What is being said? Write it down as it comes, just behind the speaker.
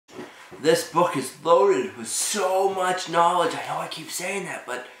This book is loaded with so much knowledge. I know I keep saying that,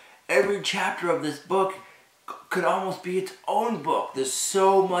 but every chapter of this book could almost be its own book. There's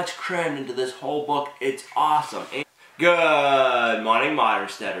so much crammed into this whole book. It's awesome. Good morning, Modern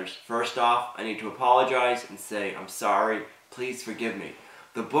Homesteaders. First off, I need to apologize and say I'm sorry. Please forgive me.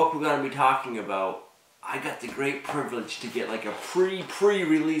 The book we're going to be talking about, I got the great privilege to get like a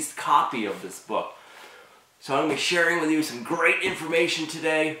pre-released copy of this book. So I'm going to be sharing with you some great information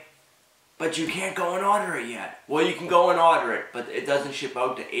today, but you can't go and order it yet. Well, you can go and order it, but it doesn't ship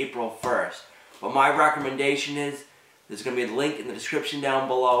out to April 1st. But my recommendation is, there's going to be a link in the description down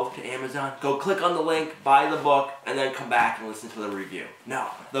below to Amazon. Go click on the link, buy the book, and then come back and listen to the review.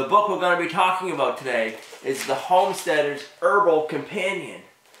 Now, the book we're going to be talking about today is the Homesteader's Herbal Companion.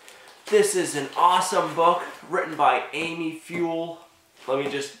 This is an awesome book written by Amy Fuel. Let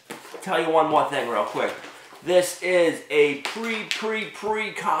me just tell you one more thing real quick. This is a pre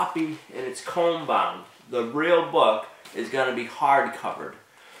copy and it's comb bound. The real book is going to be hardcovered.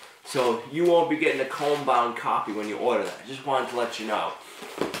 So you won't be getting a comb bound copy when you order that. I just wanted to let you know.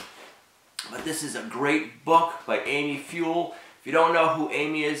 But this is a great book by Amy Fuel. If you don't know who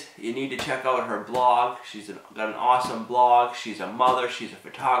Amy is, you need to check out her blog. She's got an awesome blog. She's a mother. She's a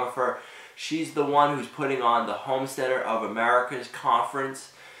photographer. She's the one who's putting on the Homesteader of America's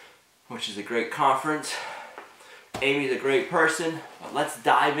conference, which is a great conference. Amy's a great person. But let's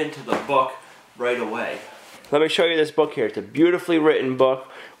dive into the book right away. Let me show you this book here. It's a beautifully written book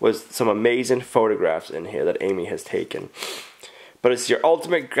with some amazing photographs in here that Amy has taken. But it's your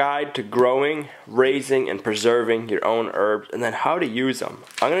ultimate guide to growing, raising, and preserving your own herbs, and then how to use them.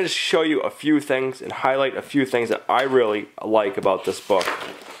 I'm going to just show you a few things and highlight a few things that I really like about this book.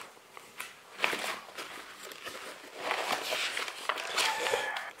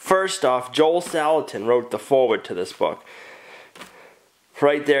 First off, Joel Salatin wrote the foreword to this book.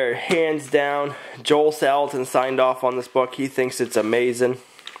 Right there, hands down, Joel Salatin signed off on this book. He thinks it's amazing.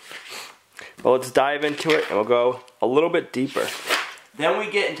 But let's dive into it and we'll go a little bit deeper. Then we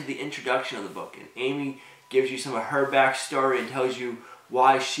get into the introduction of the book, and Amy gives you some of her backstory and tells you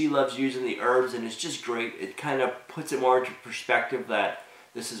why she loves using the herbs, and it's just great. It kind of puts it more into perspective that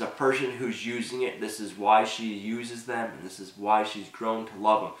this is a person who's using it, this is why she uses them, and this is why she's grown to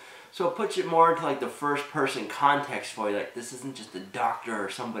love them. So it puts it more into like the first person context for you, like this isn't just a doctor or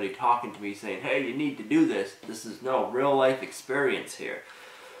somebody talking to me saying, hey, you need to do this. This is no real life experience here.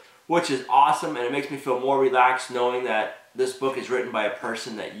 Which is awesome, and it makes me feel more relaxed knowing that this book is written by a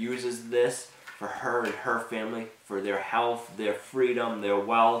person that uses this for her and her family, for their health, their freedom, their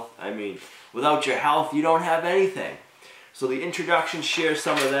wealth. I mean, without your health, you don't have anything. So the introduction shares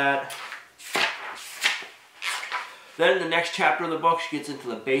some of that. Then in the next chapter of the book, she gets into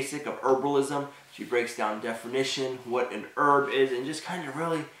the basic of herbalism. She breaks down definition, what an herb is, and just kind of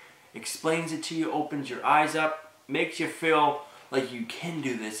really explains it to you, opens your eyes up, makes you feel like you can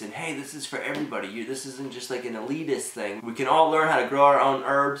do this, and hey, this is for everybody. This isn't just like an elitist thing. We can all learn how to grow our own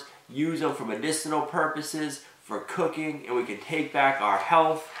herbs, use them for medicinal purposes, for cooking, and we can take back our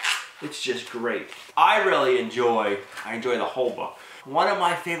health. It's just great. I enjoy the whole book. One of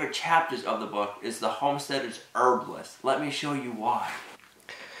my favorite chapters of the book is the Homesteader's Herb List. Let me show you why.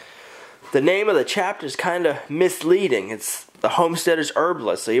 The name of the chapter is kind of misleading. It's the Homesteader's Herb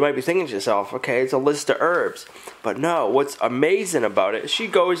List. So you might be thinking to yourself, okay, it's a list of herbs. But no, what's amazing about it is she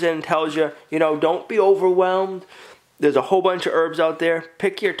goes in and tells you, don't be overwhelmed. There's a whole bunch of herbs out there.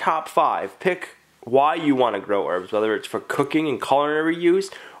 Pick your top 5. Pick why you want to grow herbs, whether it's for cooking and culinary use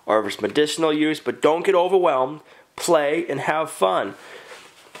or if it's medicinal use, but don't get overwhelmed. Play and have fun.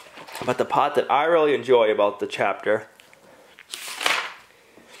 But the part that I really enjoy about the chapter,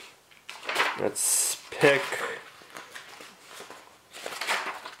 let's pick,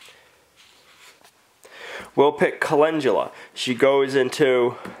 we'll pick calendula. She goes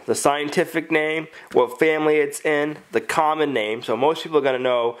into the scientific name, what family it's in, the common name. So most people are going to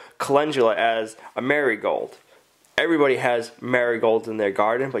know calendula as a marigold. Everybody has marigolds in their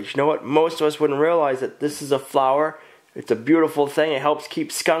garden, but you know what? Most of us wouldn't realize that this is a flower. It's a beautiful thing. It helps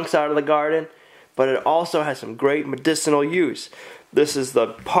keep skunks out of the garden, but it also has some great medicinal use. This is the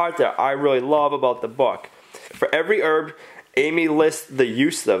part that I really love about the book. For every herb, Amy lists the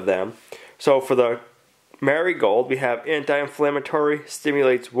use of them. So for the marigold, we have anti-inflammatory,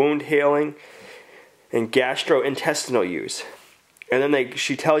 stimulates wound healing, and gastrointestinal use. And then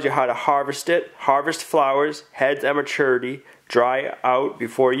she tells you how to harvest it. Harvest flowers, heads at maturity, dry out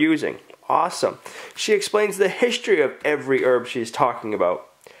before using. Awesome. She explains the history of every herb she's talking about.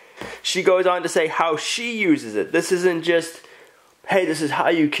 She goes on to say how she uses it. This isn't just, hey, this is how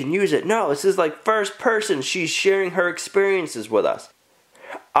you can use it. No, this is like first person. She's sharing her experiences with us.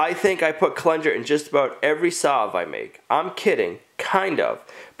 I think I put calendula in just about every salve I make. I'm kidding, kind of,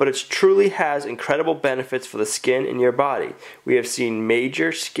 but it truly has incredible benefits for the skin in your body. We have seen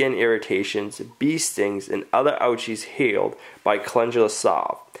major skin irritations, bee stings, and other ouchies healed by calendula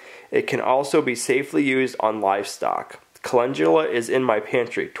salve. It can also be safely used on livestock. Calendula is in my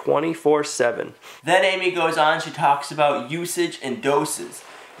pantry 24/7. Then Amy goes on, she talks about usage and doses.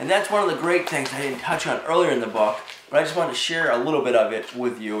 And that's one of the great things I didn't touch on earlier in the book, but I just want to share a little bit of it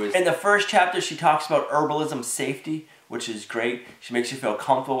with you. In the first chapter, she talks about herbalism safety, which is great. She makes you feel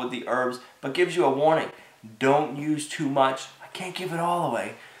comfortable with the herbs, but gives you a warning. Don't use too much. I can't give it all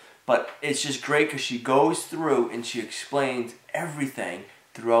away, but it's just great because she goes through and she explains everything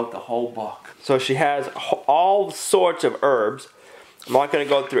throughout the whole book. So she has all sorts of herbs. I'm not going to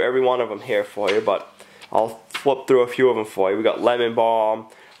go through every one of them here for you, but I'll flip through a few of them for you. We got lemon balm,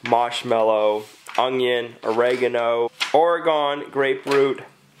 marshmallow, onion, oregano, Oregon grapefruit,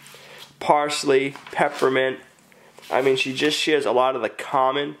 parsley, peppermint. I mean, she just shares a lot of the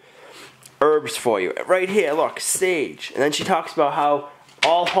common herbs for you. Right here, look, sage. And then she talks about how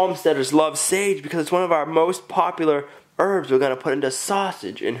all homesteaders love sage because it's one of our most popular herbs we're going to put into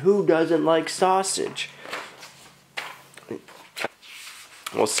sausage. And who doesn't like sausage?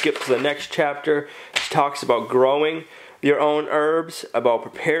 We'll skip to the next chapter. She talks about growing your own herbs, about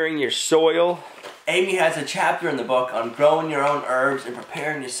preparing your soil. Amy has a chapter in the book on growing your own herbs and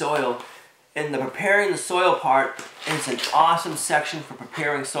preparing your soil. And the preparing the soil part is an awesome section for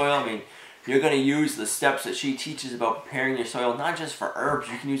preparing soil. I mean, you're going to use the steps that she teaches about preparing your soil, not just for herbs.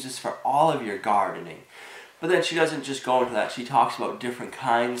 You can use this for all of your gardening. But then she doesn't just go into that. She talks about different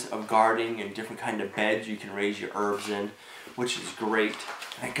kinds of gardening and different kind of beds you can raise your herbs in, which is great.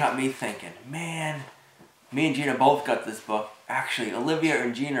 And it got me thinking, man, me and Gina both got this book. Actually, Olivia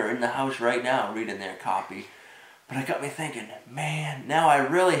and Gina are in the house right now reading their copy. But it got me thinking, man, now I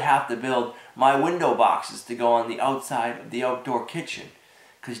really have to build my window boxes to go on the outside of the outdoor kitchen.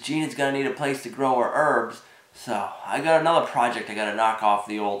 Because Gina's going to need a place to grow her herbs. So I got another project I got to knock off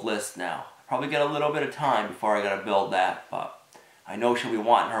the old list now. Probably get a little bit of time before I got to build that. But I know she'll be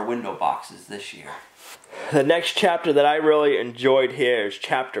wanting her window boxes this year. The next chapter that I really enjoyed here is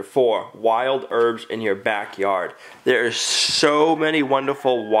chapter 4, Wild Herbs in Your Backyard. There are so many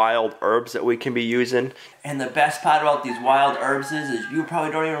wonderful wild herbs that we can be using. And the best part about these wild herbs is you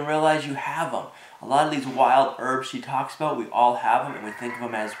probably don't even realize you have them. A lot of these wild herbs she talks about, we all have them and we think of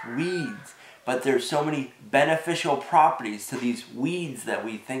them as weeds. But there's so many beneficial properties to these weeds that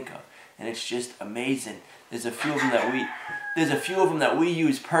we think of. And it's just amazing. There's a few of them that we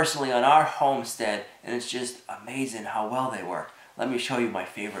use personally on our homestead, and it's just amazing how well they work. Let me show you my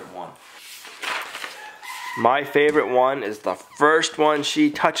favorite one. My favorite one is the first one she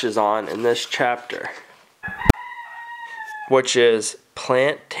touches on in this chapter, which is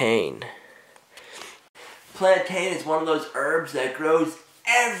plantain. Plantain is one of those herbs that grows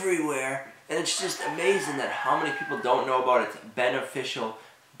everywhere, and it's just amazing that how many people don't know about its beneficial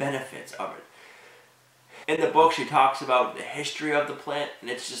benefits of it. In the book, she talks about the history of the plant, and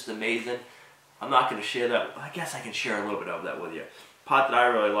it's just amazing. I'm not going to share that. I guess I can share a little bit of that with you. The part that I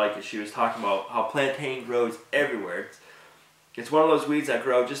really like is she was talking about how plantain grows everywhere. It's one of those weeds that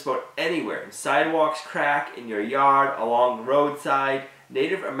grow just about anywhere. In sidewalks crack, in your yard, along the roadside.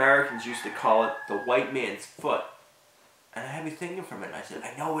 Native Americans used to call it the white man's foot. And I had me thinking for a minute. I said,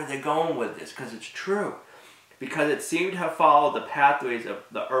 I know where they're going with this, because it's true. Because it seemed to have followed the pathways of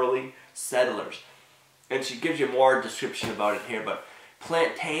the early settlers. And she gives you more description about it here, but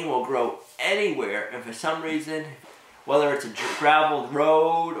plantain will grow anywhere, and for some reason, whether it's a graveled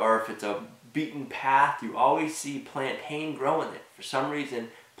road or if it's a beaten path, you always see plantain growing it. For some reason,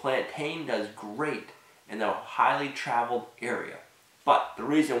 plantain does great in a highly traveled area. But the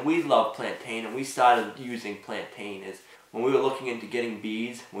reason we love plantain and we started using plantain is when we were looking into getting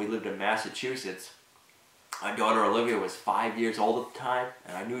bees, when we lived in Massachusetts. My daughter Olivia was 5 years old at the time,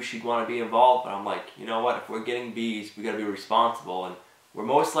 and I knew she'd want to be involved, but I'm like, you know what, if we're getting bees, we got to be responsible, and we're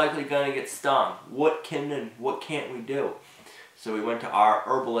most likely going to get stung. What can and what can't we do? So we went to our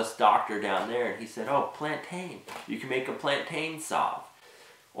herbalist doctor down there, and he said, oh, plantain. You can make a plantain salve,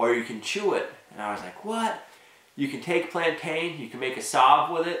 or you can chew it. And I was like, what? You can take plantain, you can make a salve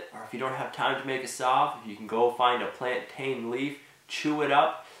with it, or if you don't have time to make a salve, you can go find a plantain leaf, chew it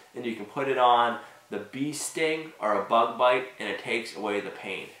up, and you can put it on the bee sting or a bug bite, and it takes away the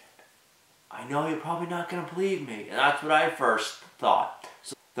pain. I know you're probably not going to believe me, and that's what I first thought.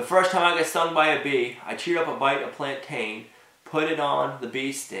 So the first time I got stung by a bee, I chewed up a bite of plantain, put it on the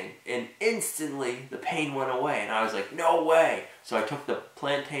bee sting, and instantly the pain went away, and I was like, no way. So I took the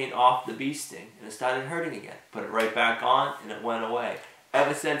plantain off the bee sting, and it started hurting again. Put it right back on, and it went away.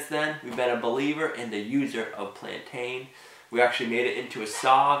 Ever since then, we've been a believer and a user of plantain. We actually made it into a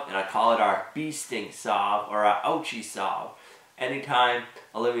salve, and I call it our bee sting salve or our ouchie salve. Anytime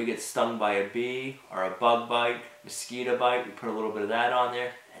Olivia gets stung by a bee or a bug bite, mosquito bite, we put a little bit of that on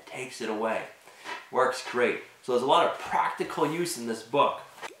there, and it takes it away. Works great. So there's a lot of practical use in this book.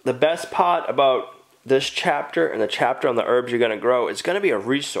 The best part about this chapter and the chapter on the herbs you're going to grow, it's going to be a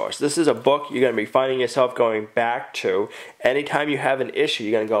resource. This is a book you're going to be finding yourself going back to. Anytime you have an issue,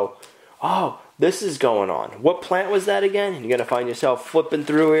 you're going to go, oh, this is going on. What plant was that again? And you're going to find yourself flipping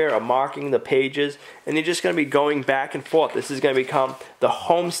through here or marking the pages, and you're just going to be going back and forth. This is going to become the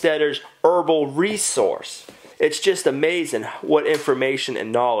homesteader's herbal resource. It's just amazing what information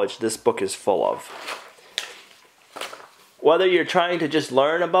and knowledge this book is full of. Whether you're trying to just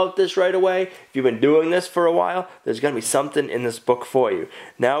learn about this right away, if you've been doing this for a while, there's going to be something in this book for you.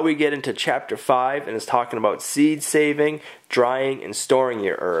 Now we get into chapter 5, and it's talking about seed saving, drying, and storing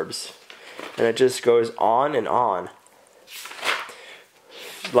your herbs. And it just goes on and on,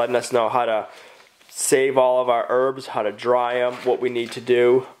 letting us know how to save all of our herbs, how to dry them, what we need to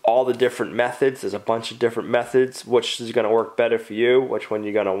do, all the different methods. There's a bunch of different methods, which is going to work better for you, which one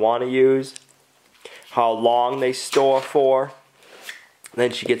you're going to want to use, how long they store for.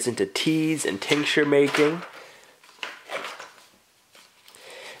 Then she gets into teas and tincture making.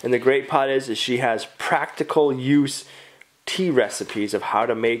 And the great part is she has practical use tea recipes of how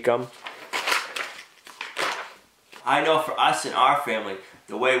to make them. I know for us in our family,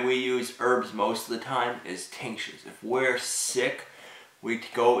 the way we use herbs most of the time is tinctures. If we're sick, we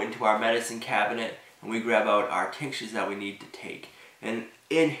go into our medicine cabinet and we grab out our tinctures that we need to take. And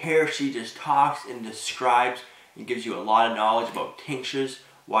in here she just talks and describes and gives you a lot of knowledge about tinctures,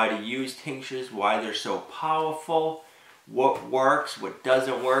 why to use tinctures, why they're so powerful, what works, what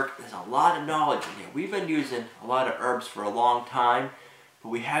doesn't work. There's a lot of knowledge in here. We've been using a lot of herbs for a long time, but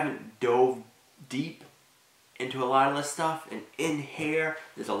we haven't dove deep into a lot of this stuff, and in here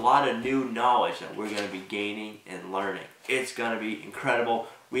there's a lot of new knowledge that we're going to be gaining and learning. It's going to be incredible.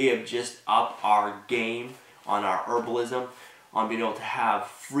 We have just upped our game on our herbalism, on being able to have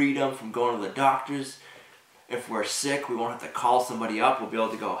freedom from going to the doctors. If we're sick, we won't have to call somebody up. We'll be able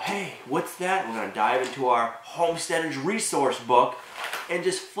to go, hey, what's that? We're going to dive into our Homesteader's resource book and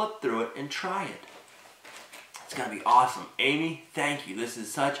just flip through it and try it. It's going to be awesome. Amy, thank you. This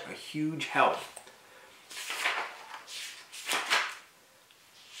is such a huge help.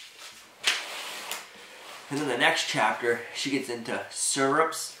 And then the next chapter, she gets into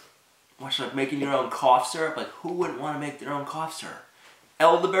syrups, much like making your own cough syrup. Like, who wouldn't want to make their own cough syrup?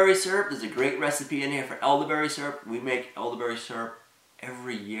 Elderberry syrup, there's a great recipe in here for elderberry syrup. We make elderberry syrup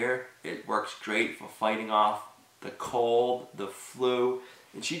every year. It works great for fighting off the cold, the flu.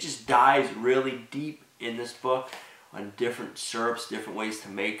 And she just dives really deep in this book on different syrups, different ways to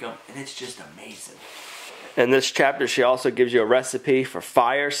make them. And it's just amazing. In this chapter, she also gives you a recipe for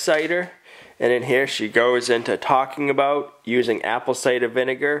fire cider. And in here she goes into talking about using apple cider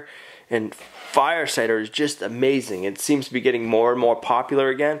vinegar. And fire cider is just amazing. It seems to be getting more and more popular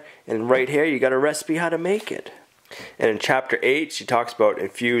again. And right here you got a recipe how to make it. And in chapter 8 she talks about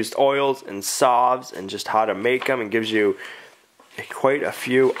infused oils and salves and just how to make them, and gives you quite a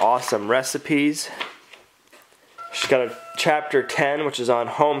few awesome recipes. She's got a chapter 10 which is on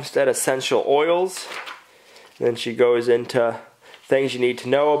homestead essential oils. Then she goes into things you need to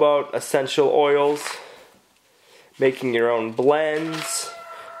know about essential oils, making your own blends,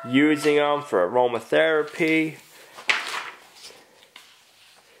 using them for aromatherapy,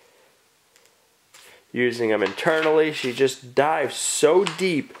 using them internally. She just dives so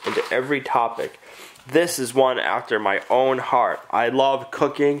deep into every topic. This is one after my own heart. I love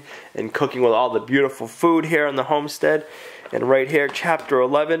cooking and cooking with all the beautiful food here on the homestead. And right here, chapter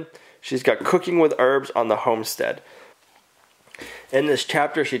 11, she's got cooking with herbs on the homestead. In this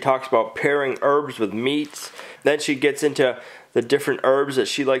chapter, she talks about pairing herbs with meats. Then she gets into the different herbs that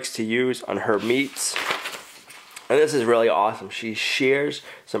she likes to use on her meats. And this is really awesome. She shares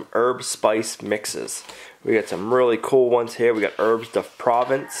some herb spice mixes. We got some really cool ones here. We got herbs de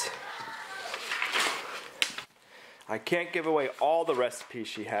Provence. I can't give away all the recipes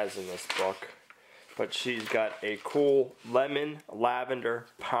she has in this book, but she's got a cool lemon lavender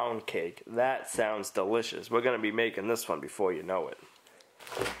pound cake. That sounds delicious. We're going to be making this one before you know it.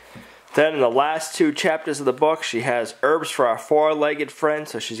 Then in the last 2 chapters of the book, she has herbs for our 4-legged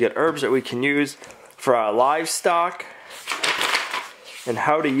friends. So she's got herbs that we can use for our livestock and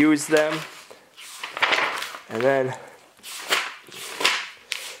how to use them. And then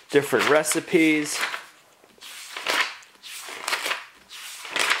different recipes.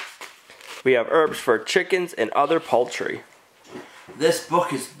 We have herbs for chickens and other poultry. This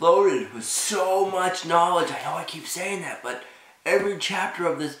book is loaded with so much knowledge. I know I keep saying that, but every chapter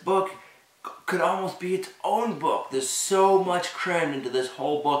of this book could almost be its own book. There's so much crammed into this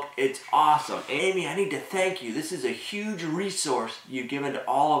whole book. It's awesome. Amy, I need to thank you. This is a huge resource you've given to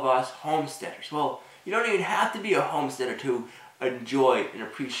all of us homesteaders. Well, you don't even have to be a homesteader to enjoy and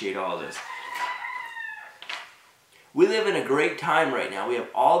appreciate all this. We live in a great time right now. We have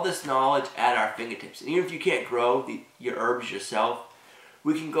all this knowledge at our fingertips. And even if you can't grow your herbs yourself,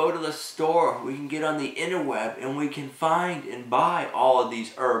 we can go to the store, we can get on the interweb, and we can find and buy all of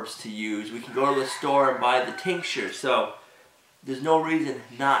these herbs to use. We can go to the store and buy the tincture. So there's no reason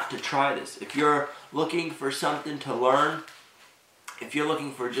not to try this. If you're looking for something to learn, if you're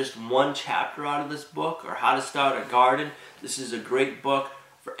looking for just one chapter out of this book or how to start a garden, this is a great book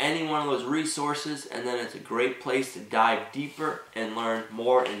for any one of those resources, and then it's a great place to dive deeper and learn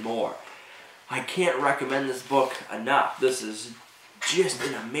more and more. I can't recommend this book enough. This is just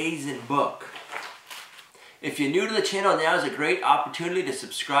an amazing book. If you're new to the channel, now is a great opportunity to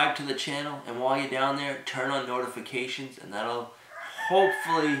subscribe to the channel, and while you're down there, turn on notifications, and that'll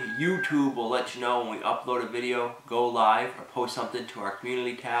hopefully YouTube will let you know when we upload a video, go live, or post something to our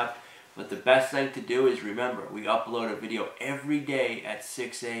community tab. But the best thing to do is remember, we upload a video every day at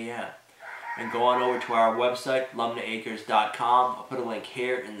 6 a.m. And go on over to our website, lumnahacres.com. I'll put a link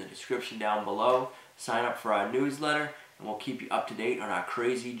here in the description down below. Sign up for our newsletter, and we'll keep you up to date on our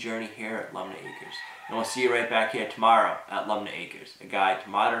crazy journey here at Lumnah Acres. And we'll see you right back here tomorrow at Lumnah Acres, a guide to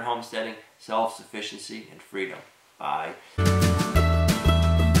modern homesteading, self-sufficiency, and freedom. Bye.